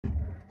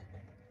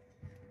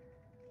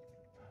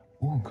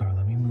Ooh, girl,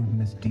 let me move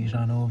Miss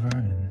Dijon over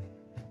and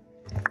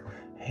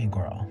hey,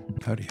 girl.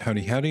 Howdy,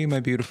 howdy, howdy, my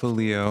beautiful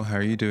Leo. How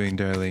are you doing,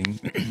 darling?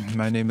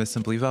 My name is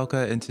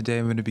SimplyVelca, and today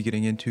I'm going to be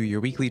getting into your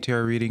weekly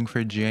tarot reading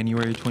for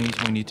January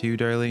 2022,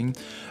 darling.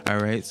 All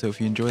right, so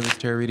if you enjoy this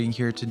tarot reading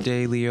here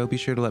today, Leo, be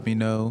sure to let me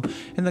know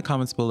in the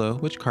comments below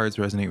which cards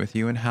resonate with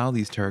you and how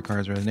these tarot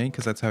cards resonate,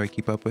 because that's how I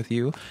keep up with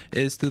you,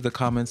 is through the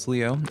comments,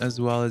 Leo,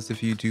 as well as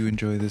if you do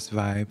enjoy this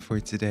vibe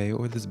for today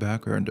or this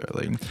background,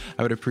 darling.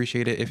 I would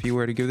appreciate it if you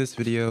were to give this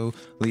video,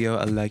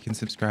 Leo, a like and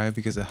subscribe,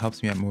 because it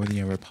helps me out more than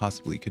you ever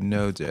possibly could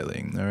know,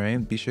 darling. All right,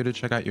 be sure to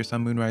check out your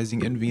sun, moon,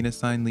 rising, and Venus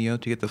sign, Leo,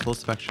 to get the full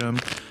spectrum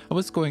of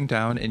what's going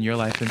down in your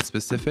life in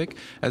specific,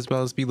 as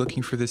well as be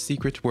looking for the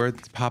secret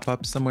word to pop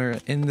up somewhere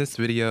in this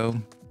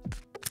video,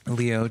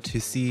 Leo, to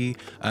see,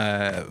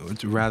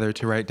 rather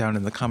to write down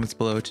in the comments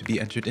below to be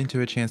entered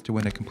into a chance to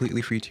win a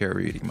completely free tarot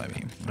reading by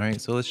me. All right,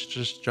 so let's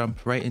just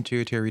jump right into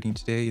your tarot reading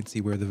today and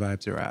see where the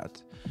vibes are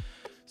at.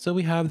 So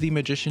we have the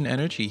Magician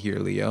energy here,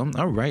 Leo.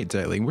 All right,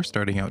 darling, we're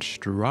starting out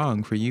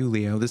strong for you,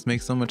 Leo. This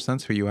makes so much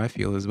sense for you, I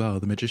feel, as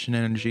well. The Magician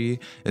energy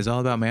is all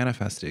about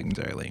manifesting,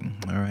 darling.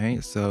 All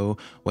right, so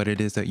what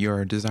it is that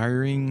you're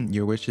desiring,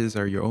 your wishes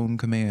are your own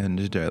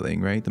command,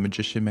 darling, right? The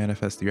Magician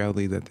manifests the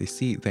reality that they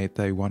see, that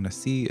they want to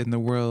see in the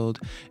world.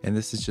 And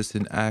this is just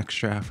an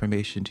extra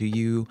affirmation to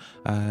you,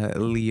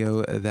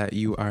 Leo, that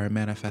you are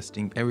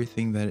manifesting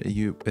everything that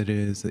it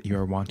is that you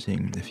are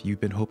wanting. If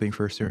you've been hoping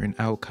for a certain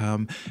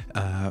outcome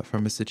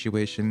from a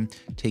situation,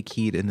 take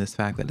heed in this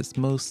fact that it's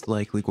most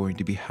likely going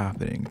to be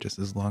happening, just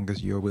as long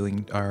as you're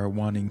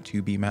wanting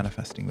to be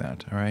manifesting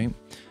that. All right,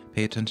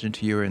 pay attention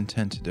to your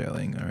intent,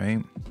 darling. All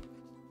right,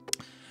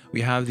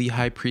 we have the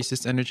High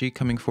Priestess energy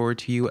coming forward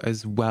to you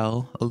as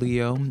well,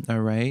 Leo. All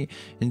right,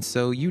 and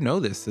so you know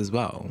this as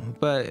well,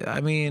 but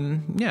I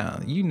mean, yeah,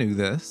 you knew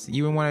this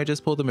even when I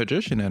just pulled the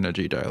Magician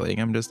energy, darling.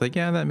 I'm just like,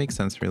 yeah, that makes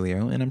sense for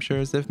Leo, and I'm sure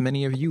as if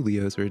many of you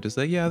Leos were just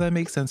like, yeah, that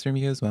makes sense for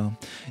me as well.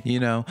 You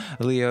know,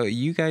 Leo,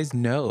 you guys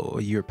know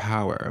your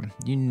power.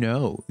 You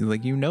know,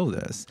 like, you know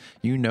this.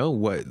 You know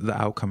what the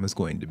outcome is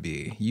going to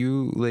be.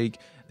 You like.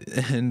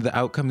 And the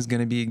outcome is going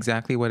to be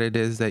exactly what it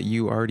is that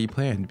you already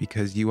planned,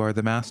 because you are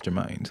the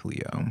mastermind,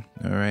 Leo.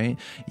 All right,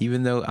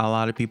 even though a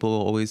lot of people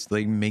always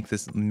like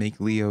make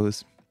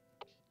Leos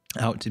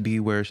out to be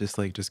where it's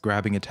just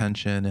grabbing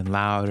attention and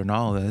loud and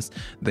all this,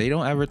 they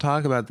don't ever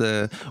talk about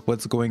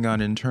what's going on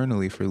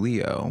internally for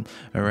Leo.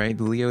 All right,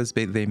 the Leos,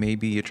 they may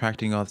be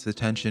attracting all this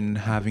attention,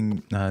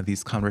 having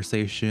these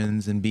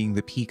conversations and being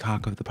the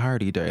peacock of the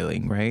party,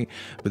 darling, right?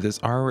 But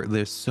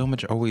there's so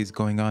much always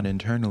going on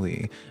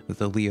internally that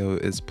the Leo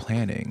is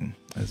planning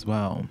as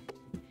well.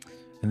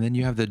 And then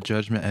you have the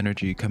Judgment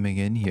energy coming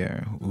in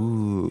here.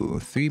 Ooh,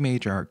 3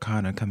 major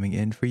arcana coming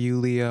in for you,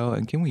 Leo.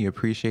 And can we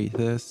appreciate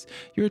this?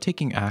 You're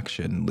taking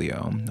action,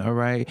 Leo. All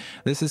right.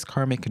 This is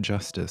karmic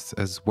justice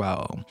as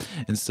well.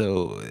 And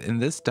so in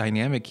this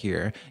dynamic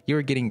here,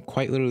 you're getting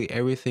quite literally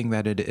everything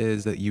that it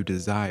is that you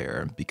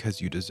desire,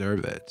 because you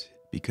deserve it,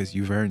 because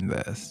you've earned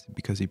this,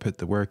 because you put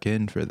the work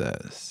in for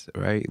this,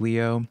 right,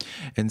 Leo?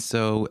 And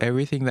so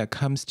everything that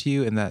comes to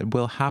you and that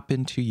will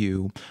happen to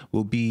you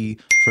will be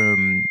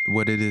from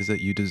what it is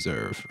that you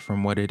deserve,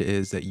 from what it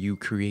is that you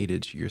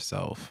created to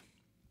yourself.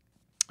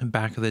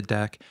 Back of the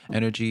deck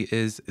energy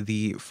is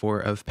the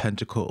 4 of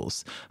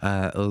Pentacles,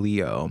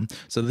 Leo.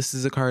 So this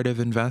is a card of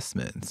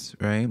investments,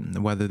 right?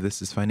 Whether this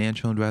is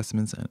financial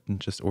investments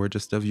or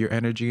just of your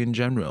energy in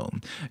general.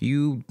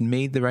 You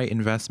made the right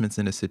investments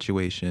in a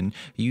situation.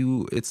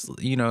 It's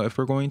if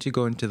we're going to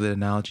go into the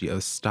analogy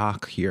of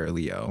stock here,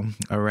 Leo,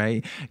 all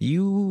right,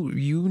 you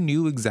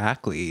knew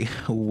exactly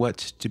what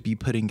to be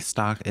putting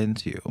stock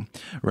into,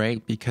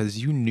 right?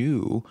 Because you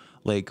knew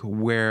like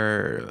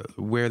where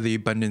the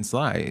abundance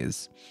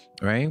lies,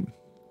 right?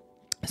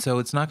 So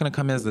it's not going to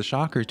come as a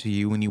shocker to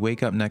you when you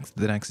wake up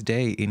the next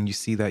day and you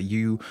see that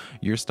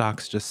your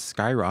stocks just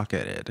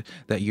skyrocketed,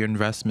 that your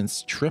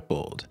investments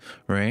tripled,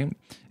 right?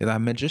 That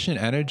Magician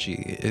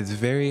energy is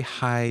very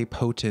high,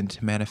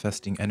 potent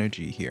manifesting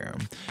energy here.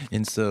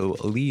 And so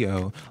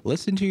Leo,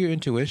 listen to your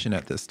intuition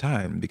at this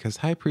time, because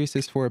High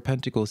Priestess 4 of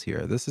Pentacles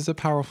here. This is a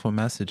powerful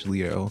message,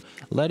 Leo,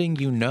 letting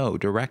you know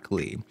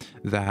directly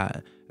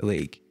that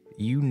like,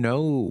 you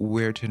know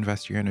where to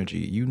invest your energy.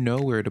 You know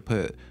where to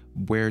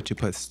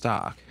put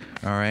stock.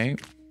 All right.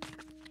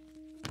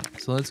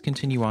 So let's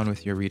continue on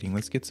with your reading.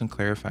 Let's get some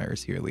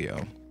clarifiers here,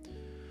 Leo.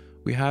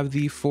 We have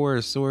the 4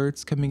 of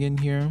Swords coming in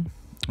here.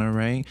 All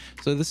right,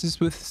 so this is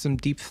with some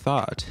deep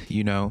thought.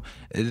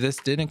 This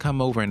didn't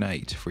come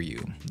overnight for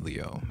you,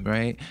 Leo,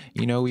 right?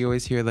 We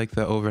always hear like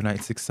the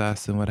overnight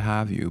success and what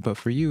have you, but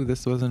for you,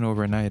 this wasn't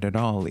overnight at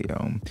all,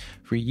 Leo.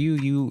 For you,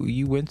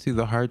 you went through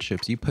the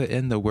hardships. You put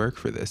in the work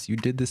for this. You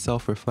did the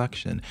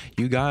self-reflection.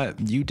 You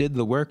did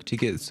the work to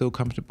get so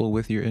comfortable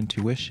with your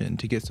intuition,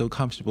 to get so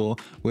comfortable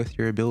with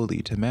your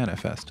ability to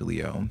manifest,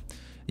 Leo.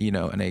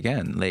 And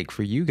again, like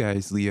for you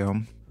guys,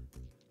 Leo,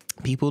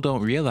 people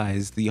don't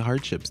realize the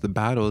hardships, the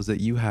battles that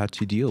you had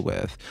to deal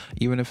with,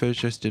 even if it's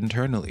just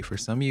internally. For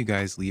some of you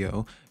guys,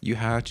 Leo, you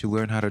had to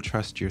learn how to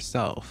trust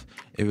yourself.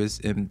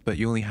 But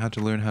you only had to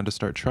learn how to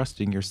start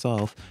trusting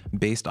yourself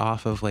based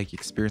off of like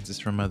experiences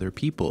from other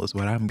people, is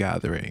what I'm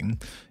gathering.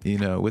 You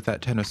know, with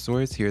that 10 of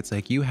Swords here, it's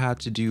like you had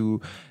to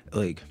do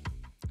like,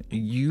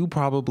 you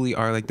probably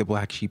are like the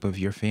black sheep of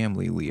your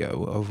family,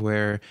 Leo, of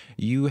where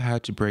you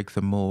had to break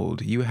the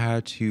mold. You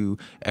had to,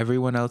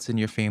 everyone else in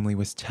your family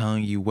was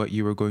telling you what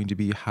you were going to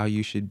be, how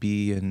you should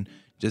be, and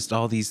just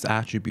all these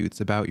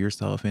attributes about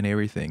yourself and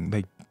everything,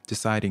 like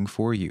deciding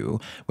for you.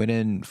 But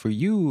then for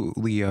you,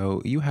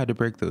 Leo, you had to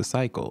break those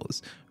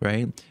cycles,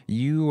 right?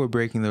 You were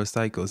breaking those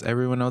cycles.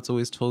 Everyone else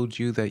always told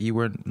you that you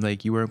weren't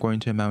going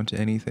to amount to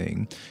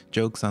anything.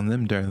 Joke's on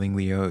them, darling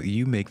Leo.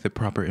 You make the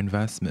proper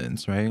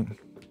investments, right?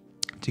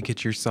 To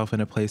get yourself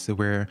in a place of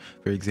where,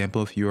 for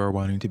example, if you are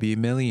wanting to be a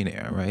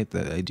millionaire, right?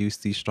 That I do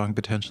see strong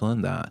potential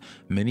in that.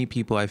 Many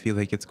people, I feel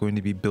like it's going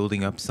to be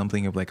building up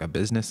something of like a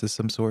business of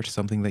some sort,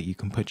 something that you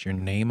can put your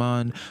name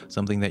on,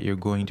 something that you're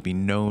going to be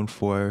known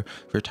for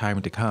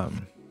time to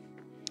come.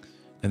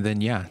 And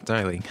then, yeah,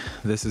 darling,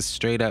 this is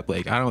straight up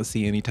like, I don't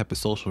see any type of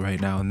social right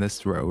now in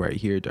this row right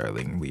here,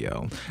 darling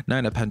Leo.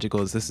 Nine of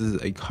Pentacles, this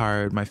is a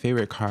card, my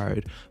favorite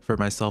card for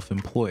my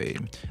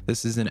self-employed.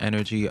 This is an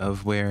energy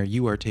of where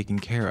you are taken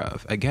care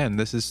of. Again,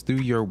 this is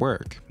through your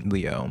work,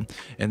 Leo.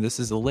 And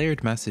this is a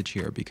layered message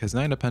here because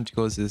Nine of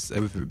Pentacles is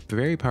a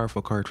very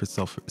powerful card for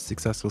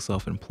successful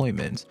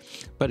self-employment.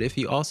 But if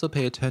you also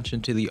pay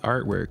attention to the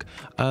artwork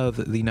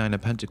of the Nine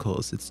of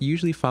Pentacles, it's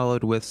usually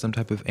followed with some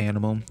type of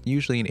animal,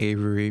 usually an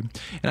aviary.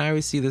 And I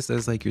always see this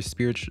as like your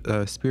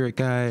spirit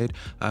guide,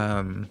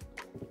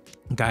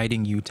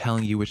 guiding you,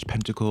 telling you which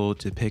pentacle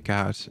to pick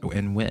out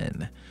and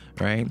when,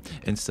 right?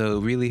 And so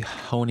really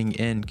honing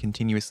in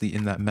continuously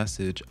in that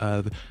message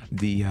of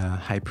the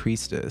High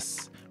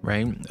Priestess,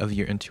 right? Of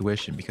your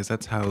intuition, because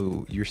that's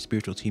how your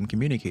spiritual team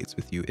communicates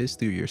with you, is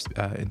through your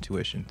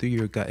intuition, through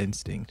your gut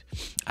instinct.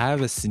 I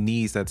have a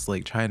sneeze that's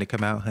like trying to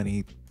come out,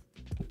 honey.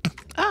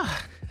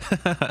 Ah.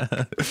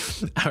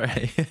 All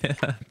right.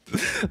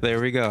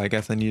 There we go. I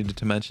guess I needed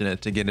to mention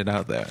it to get it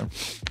out there.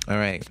 All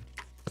right,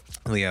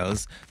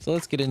 Leos, so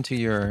let's get into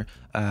your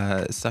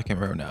second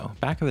row now.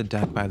 Back of the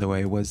deck, by the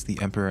way, was the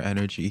Emperor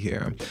energy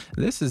here.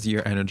 This is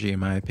your energy, in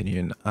my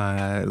opinion,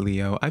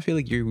 Leo. I feel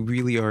like you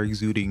really are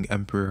exuding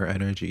Emperor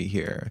energy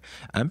here.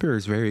 Emperor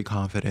is very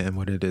confident in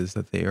what it is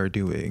that they are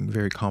doing,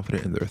 very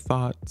confident in their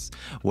thoughts,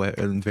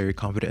 and very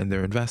confident in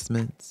their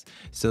investments.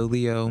 So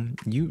Leo,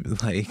 you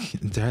like,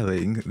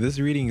 darling, this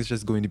reading is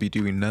just going to be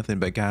doing nothing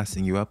but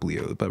gassing you up,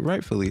 Leo, but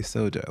rightfully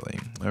so,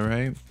 darling. All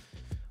right,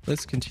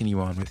 let's continue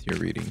on with your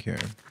reading here.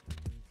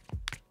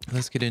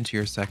 Let's get into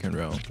your second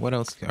row. What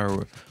else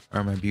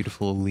are my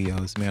beautiful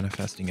Leos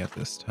manifesting at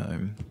this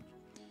time?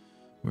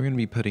 We're going to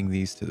be putting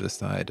these to the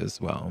side as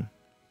well.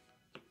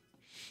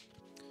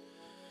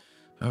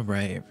 All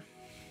right.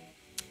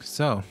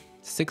 So,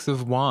 Six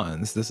of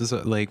Wands. This is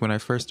like when I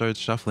first started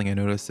shuffling, I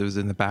noticed it was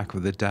in the back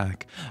of the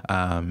deck.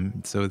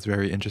 So it's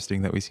very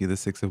interesting that we see the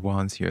Six of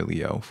Wands here,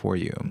 Leo, for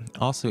you.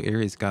 Also,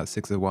 Aries got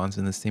Six of Wands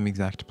in the same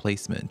exact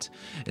placement.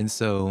 And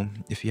so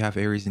if you have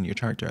Aries in your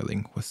chart,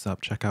 darling, what's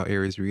up? Check out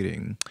Aries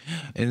reading.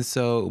 And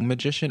so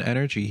Magician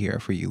energy here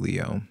for you,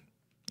 Leo.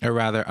 Or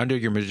rather, under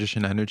your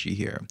Magician energy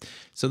here.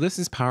 So this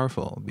is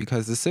powerful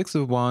because the Six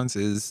of Wands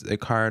is a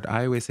card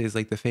I always say is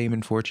like the fame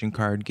and fortune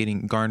card,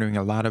 garnering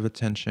a lot of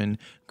attention,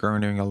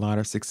 garnering a lot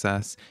of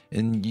success,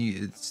 and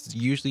it's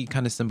usually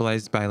kind of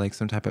symbolized by like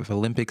some type of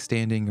Olympic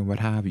standing or what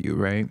have you,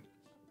 right?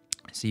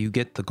 So you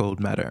get the gold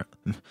medal.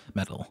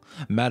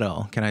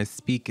 Can I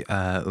speak,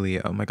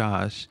 Leo? Oh my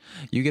gosh.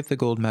 You get the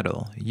gold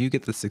medal. You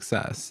get the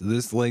success.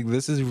 This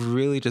is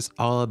really just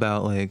all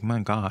about like, my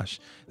gosh,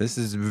 this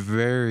is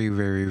very,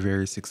 very,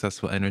 very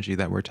successful energy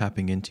that we're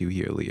tapping into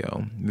here,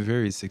 Leo.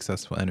 Very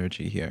successful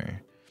energy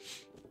here.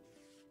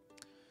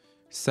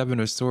 Seven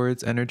of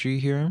Swords energy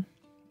here.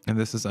 And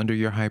this is under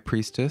your High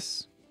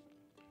Priestess.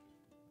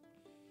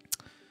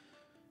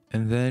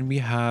 And then we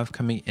have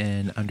coming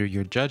in under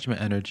your Judgment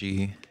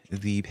energy,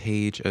 the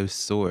Page of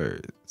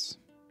Swords.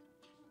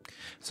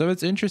 So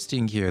it's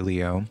interesting here,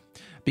 Leo,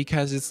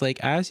 because it's like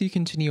as you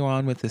continue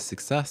on with the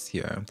success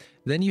here,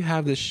 then you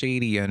have the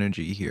shady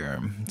energy here.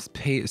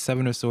 It's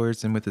Seven of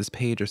Swords and with this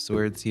Page of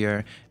Swords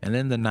here, and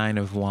then the Nine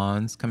of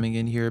Wands coming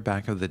in here,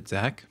 back of the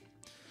deck.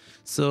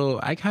 So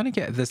I kind of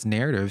get this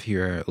narrative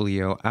here,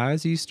 Leo,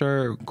 as you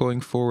start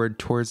going forward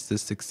towards the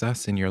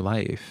success in your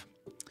life.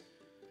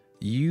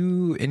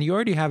 You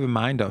already have a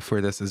mind up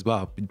for this as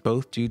well,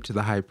 both due to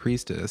the High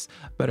Priestess,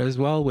 but as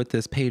well with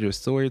this Page of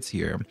Swords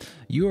here,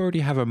 you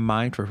already have a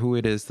mind for who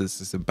it is this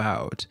is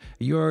about.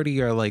 You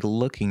already are like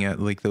looking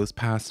at like those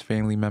past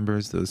family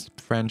members, those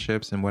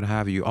friendships and what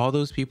have you, all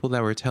those people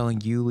that were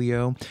telling you,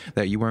 Leo,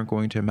 that you weren't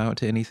going to amount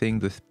to anything,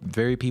 the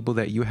very people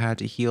that you had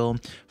to heal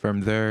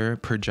from their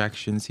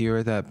projections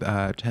here,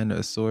 that 10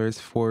 of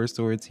Swords, 4 of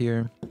Swords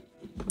here.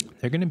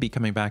 they're going to be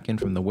coming back in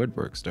from the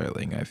woodworks,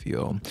 darling, I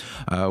feel,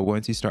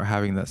 once you start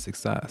having that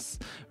success,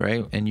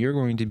 right? And you're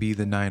going to be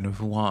the Nine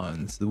of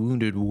Wands, the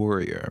wounded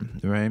warrior,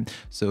 right?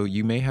 So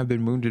you may have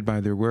been wounded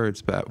by their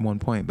words, but at one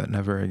point, but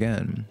never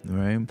again,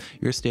 right?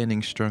 You're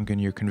standing strong in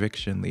your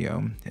conviction,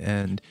 Leo,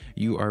 and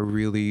you are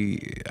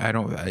really,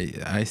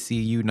 I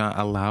see you not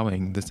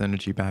allowing this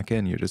energy back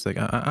in. You're just like,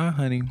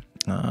 honey.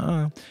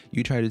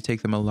 You tried to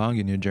take them along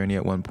in your journey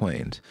at one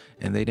point,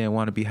 and they didn't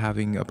want to be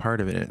having a part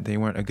of it. They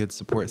weren't a good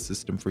support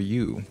system for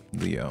you,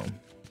 Leo.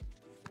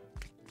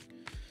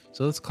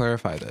 So let's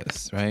clarify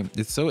this, right?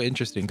 It's so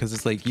interesting because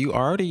it's like you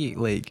already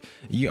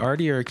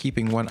are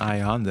keeping one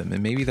eye on them,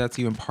 and maybe that's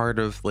even part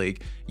of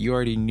like you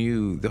already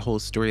knew the whole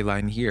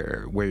storyline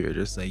here, where you're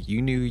just like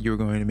you knew you were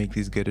going to make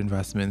these good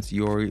investments.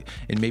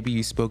 And maybe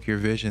you spoke your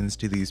visions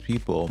to these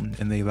people,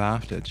 and they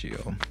laughed at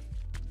you.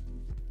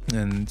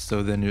 And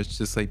so then it's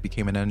just like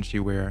became an energy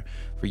where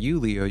for you,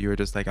 Leo, you were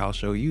just like, I'll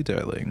show you,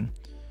 darling.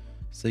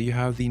 So you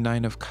have the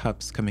Nine of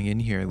Cups coming in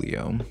here,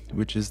 Leo,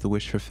 which is the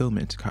wish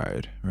fulfillment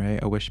card, right?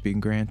 A wish being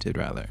granted,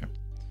 rather.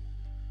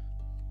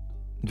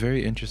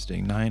 Very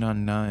interesting. 9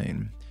 on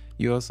 9.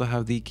 You also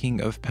have the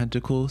King of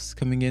Pentacles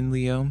coming in,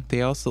 Leo.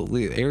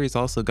 Aries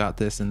also got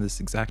this in this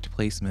exact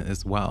placement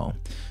as well.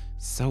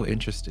 So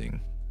interesting.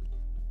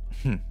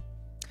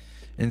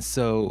 And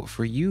so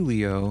for you,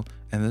 Leo,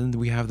 and then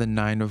we have the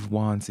Nine of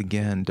Wands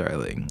again,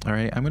 darling. All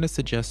right, I'm going to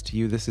suggest to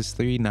you, this is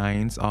 3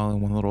 9s all in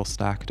one little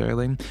stack,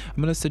 darling. I'm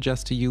going to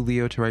suggest to you,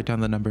 Leo, to write down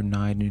the number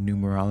 9 in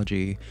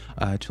numerology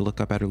to look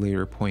up at a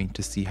later point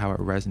to see how it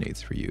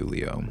resonates for you,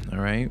 Leo. All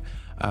right,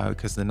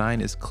 because the 9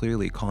 is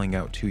clearly calling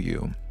out to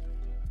you.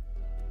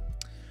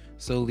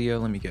 So Leo,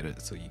 let me get it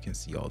so you can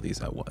see all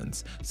these at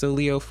once. So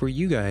Leo, for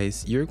you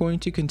guys, you're going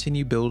to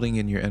continue building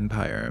in your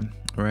empire,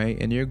 right?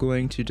 And you're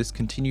going to just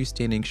continue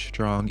standing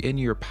strong in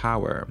your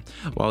power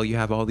while you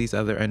have all these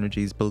other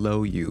energies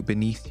below you,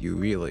 beneath you,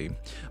 really,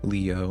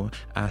 Leo,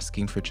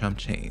 asking for chump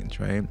change,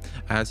 right?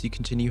 As you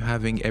continue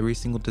having every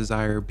single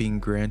desire being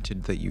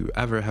granted that you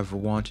ever have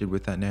wanted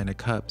with that Nine of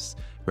Cups,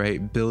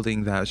 right?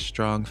 Building that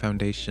strong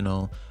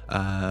foundational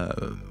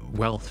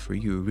wealth for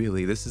you,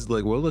 really. This is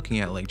like, we're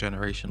looking at like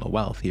generational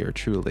wealth here,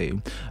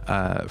 truly,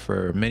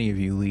 for many of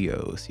you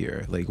Leos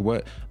here. Like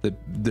what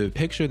the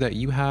picture that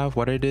you have,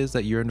 what it is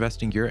that you're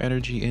investing your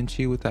energy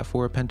into with that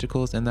Four of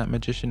Pentacles and that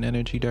Magician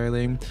energy,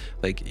 darling.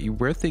 Like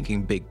we're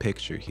thinking big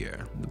picture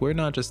here. We're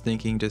not just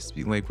thinking just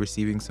like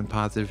receiving some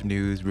positive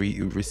news,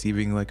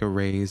 receiving like a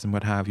raise and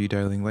what have you,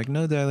 darling. Like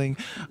no, darling,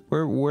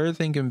 we're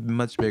thinking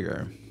much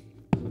bigger.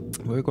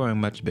 We're going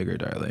much bigger,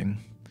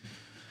 darling.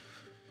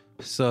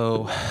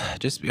 So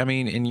just, I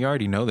mean, and you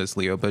already know this,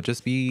 Leo, but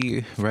just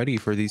be ready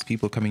for these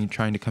people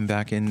trying to come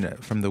back in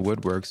from the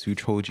woodworks who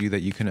told you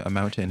that you couldn't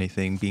amount to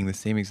anything, being the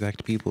same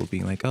exact people,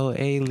 being like, oh,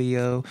 hey,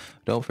 Leo,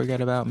 don't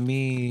forget about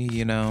me,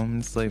 you know.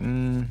 It's like,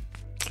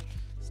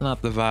 it's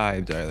not the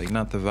vibe, darling,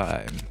 not the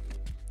vibe.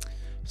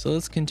 So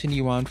let's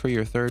continue on for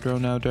your third row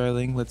now,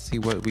 darling. Let's see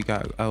what we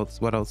got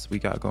else, what else we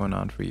got going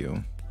on for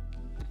you.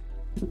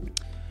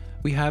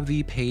 We have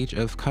the Page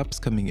of Cups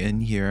coming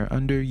in here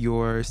under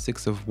your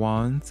Six of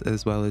Wands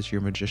as well as your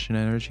Magician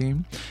energy.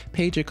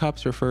 Page of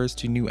Cups refers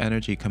to new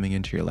energy coming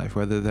into your life,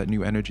 whether that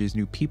new energy is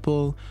new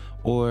people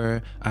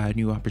or a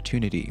new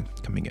opportunity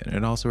coming in.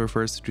 It also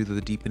refers to the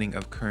deepening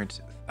of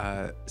current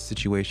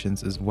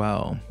situations as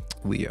well,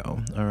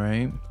 Leo, all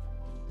right?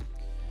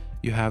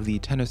 You have the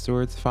Ten of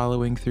Swords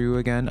following through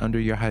again under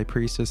your High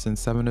Priestess and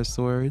Seven of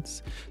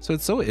Swords. So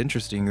it's so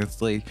interesting.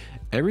 It's like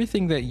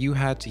everything that you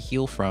had to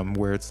heal from,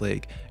 where it's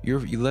like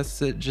let's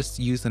just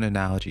use an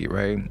analogy,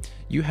 right?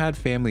 You had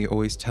family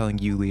always telling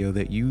you, Leo,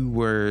 that you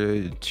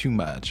were too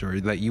much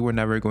or that you were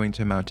never going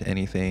to amount to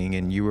anything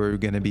and you were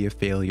going to be a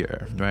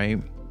failure,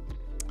 right?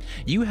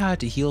 You had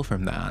to heal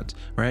from that,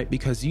 right?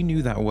 Because you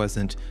knew that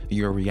wasn't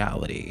your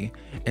reality.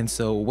 And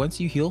so once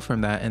you heal from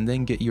that and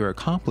then get your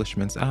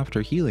accomplishments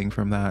after healing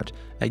from that,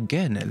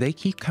 again, they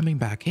keep coming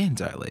back in,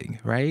 darling,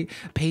 right?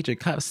 Page of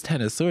Cups,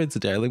 Ten of Swords,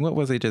 darling. What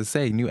was I just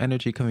saying? New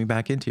energy coming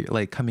back into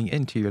coming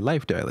into your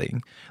life,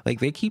 darling. Like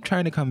they keep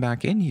trying to come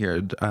back in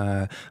here,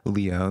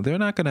 Leo. They're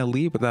not going to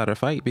leave without a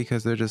fight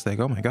because they're just like,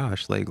 oh my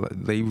gosh, like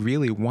they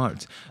really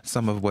want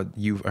some of what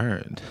you've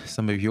earned,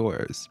 some of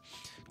yours.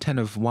 Ten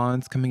of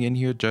Wands coming in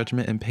here,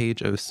 Judgment and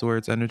Page of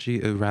Swords energy,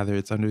 rather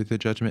it's under the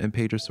Judgment and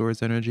Page of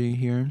Swords energy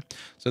here.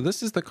 So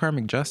this is the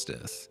karmic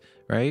justice,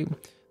 right?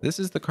 This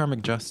is the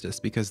karmic justice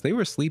because they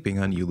were sleeping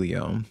on you,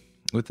 Leo,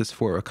 with this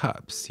Four of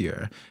Cups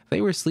here.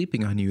 They were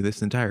sleeping on you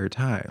this entire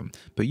time,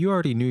 but you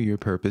already knew your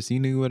purpose. You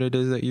knew what it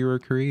is that you were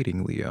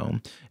creating, Leo.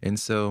 And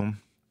so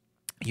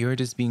you're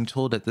just being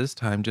told at this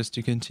time just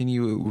to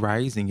continue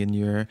rising in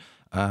your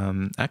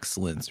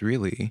excellence,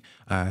 really,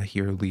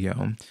 here,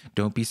 Leo.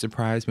 Don't be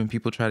surprised when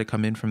people try to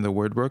come in from the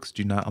word works.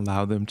 Do not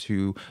allow them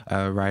to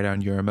write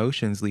on your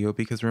emotions, Leo,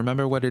 because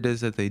remember what it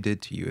is that they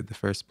did to you in the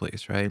first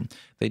place, right?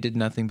 They did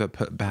nothing but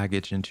put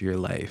baggage into your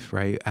life,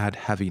 right? Add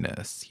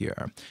heaviness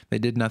here. They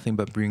did nothing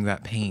but bring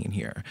that pain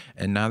here.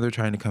 And now they're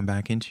trying to come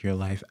back into your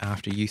life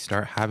after you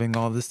start having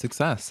all the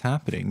success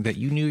happening that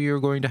you knew you were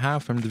going to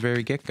have from the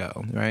very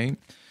get-go, right?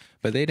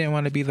 But they didn't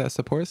want to be that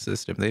support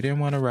system. They didn't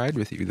want to ride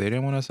with you. They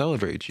didn't want to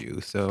celebrate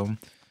you. So,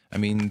 I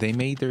mean, they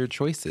made their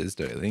choices,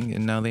 darling,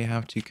 and now they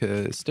have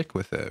to stick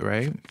with it,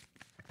 right?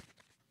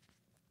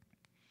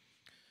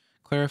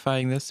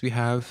 Clarifying this, we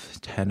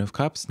have 10 of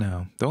Cups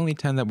now. The only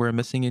 10 that we're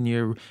missing in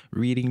your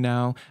reading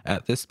now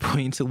at this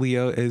point,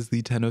 Leo, is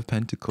the 10 of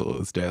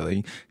Pentacles,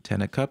 darling.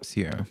 10 of Cups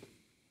here.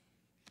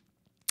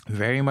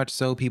 Very much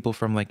so. People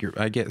from like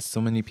I get so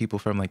many people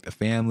from like the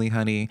family,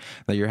 honey,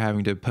 that you're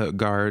having to put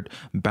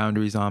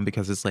boundaries on,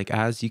 because it's like,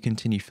 as you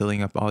continue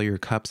filling up all your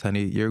cups,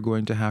 honey, you're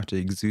going to have to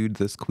exude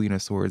this Queen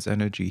of Swords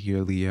energy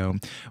here, Leo,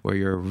 where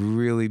you're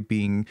really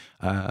being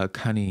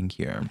cunning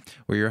here,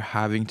 where you're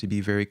having to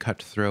be very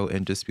cutthroat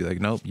and just be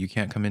like, nope, you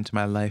can't come into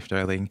my life,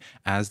 darling,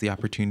 as the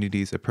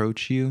opportunities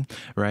approach you,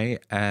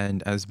 right?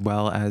 And as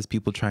well as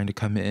people trying to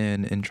come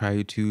in and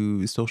try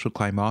to social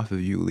climb off of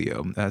you,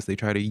 Leo, as they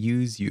try to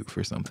use you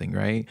for something,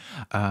 right?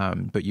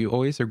 But you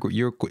always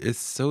it's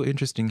so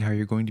interesting how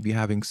you're going to be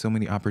having so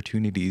many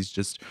opportunities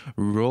just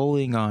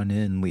rolling on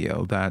in,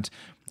 Leo, that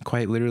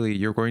quite literally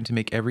you're going to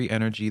make every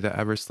energy that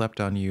ever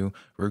slept on you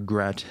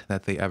regret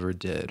that they ever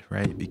did,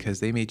 right? Because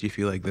they made you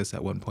feel like this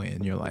at one point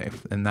in your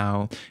life, and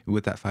now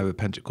with that 5 of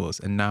Pentacles,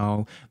 and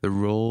now the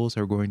roles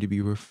are going to be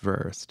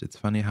reversed. It's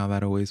funny how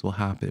that always will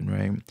happen,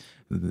 right?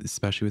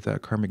 Especially with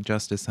that karmic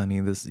justice,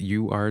 honey.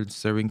 You are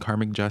serving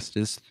karmic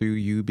justice through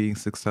you being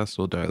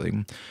successful,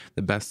 darling.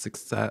 The best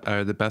success,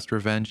 or the best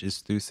revenge, is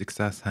through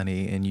success,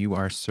 honey, and you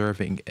are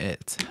serving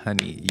it,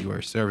 honey. You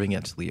are serving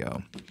it,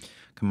 Leo.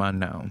 Come on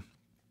now.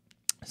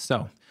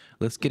 So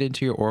let's get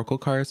into your oracle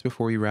cards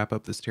before we wrap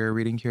up this tarot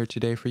reading here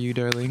today for you,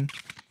 darling.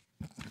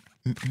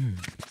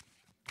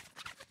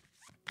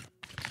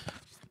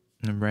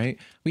 All right,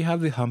 we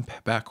have the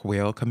humpback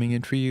whale coming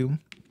in for you,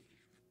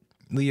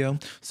 Leo.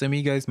 Some of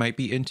you guys might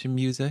be into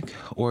music,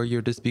 or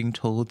you're just being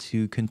told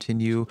to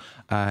continue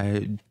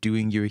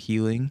doing your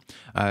healing,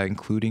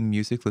 including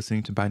music,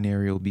 listening to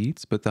binaural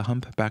beats. But the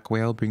humpback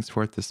whale brings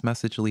forth this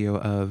message, Leo,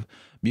 of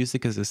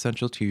music is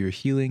essential to your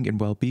healing and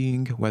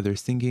well-being, whether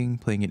singing,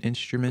 playing an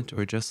instrument,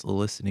 or just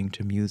listening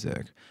to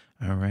music.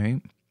 All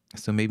right.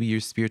 So maybe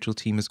your spiritual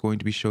team is going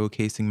to be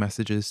showcasing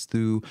messages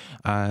through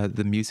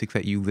the music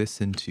that you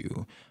listen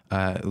to.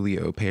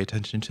 Leo, pay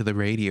attention to the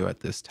radio at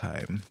this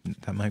time.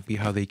 That might be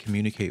how they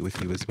communicate with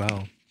you as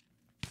well.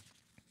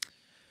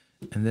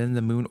 And then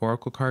the Moon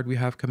Oracle card we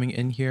have coming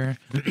in here,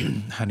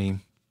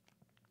 honey.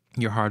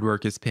 Your hard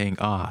work is paying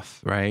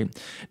off, right?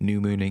 New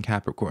moon in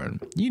Capricorn.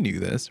 You knew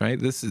this, right?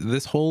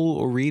 This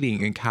whole reading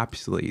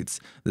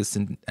encapsulates this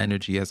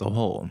energy as a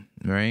whole,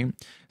 right?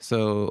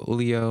 So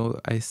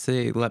Leo, I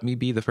say, let me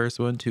be the first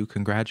one to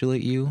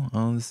congratulate you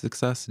on the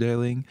success,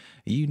 darling.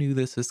 You knew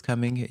this was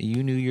coming.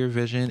 You knew your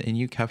vision, and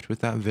you kept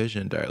with that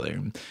vision,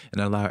 darling.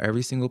 And allow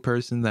every single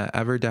person that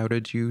ever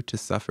doubted you to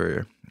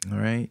suffer, all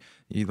right?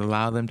 You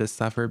allow them to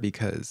suffer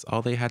because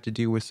all they had to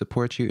do was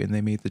support you, and they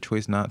made the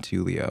choice not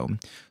to, Leo.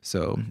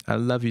 So I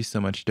love you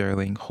so much,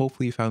 darling.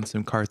 Hopefully you found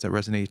some cards that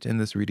resonate in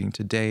this reading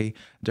today,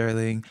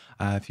 darling.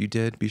 If you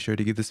did, be sure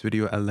to give this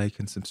video a like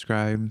and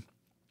subscribe.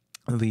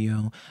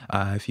 Leo,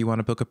 if you want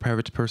to book a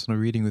private personal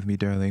reading with me,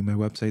 darling, my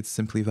website's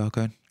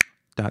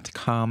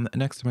SimplyVelca.com.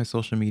 Next to my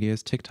social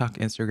medias, TikTok,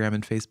 Instagram,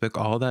 and Facebook,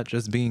 all that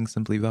just being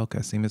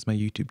SimplyVelca, same as my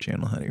YouTube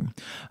channel, honey.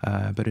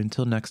 But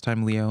until next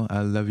time, Leo,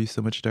 I love you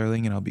so much,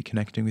 darling, and I'll be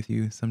connecting with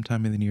you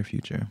sometime in the near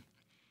future.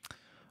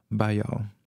 Bye, y'all.